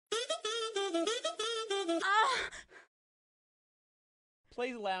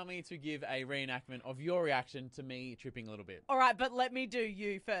Please allow me to give a reenactment of your reaction to me tripping a little bit. All right, but let me do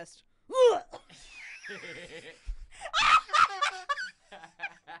you first. And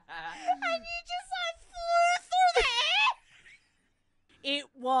you just flew through the air. It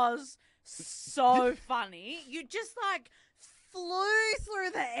was so funny. You just flew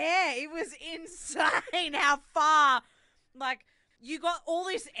through the air. It was insane how far, you got all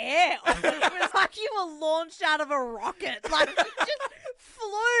this air. It was like you were launched out of a rocket. You just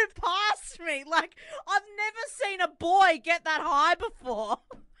flew past me. I've never seen a boy get that high before.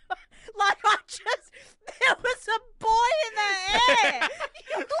 There was a boy in the air.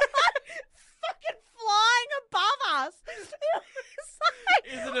 You were fucking flying above us.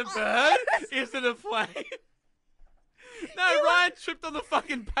 Is it a bird? Is it a plane? No, Ryan tripped on the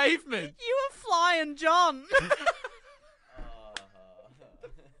fucking pavement. You were Flyin Jon.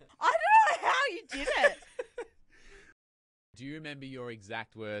 I don't know how you did it. Do you remember your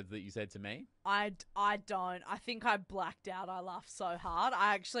exact words that you said to me? I don't. I think I blacked out. I laughed so hard.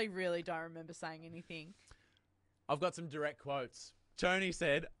 I actually really don't remember saying anything. I've got some direct quotes. Tony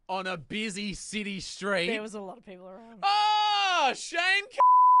said, on a busy city street. There was a lot of people around. Oh, shame.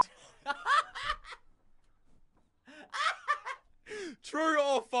 True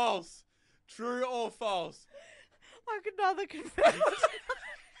or false? True or false? I could neither confirm.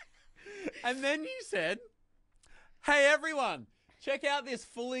 And then you said, hey, everyone, check out this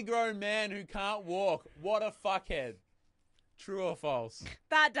fully grown man who can't walk. What a fuckhead. True or false?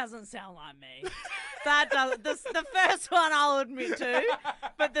 That doesn't sound like me. That doesn't. The first one I'll admit to,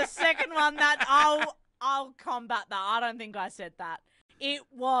 but the second one that I'll combat that. I don't think I said that. It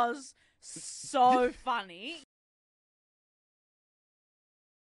was so funny.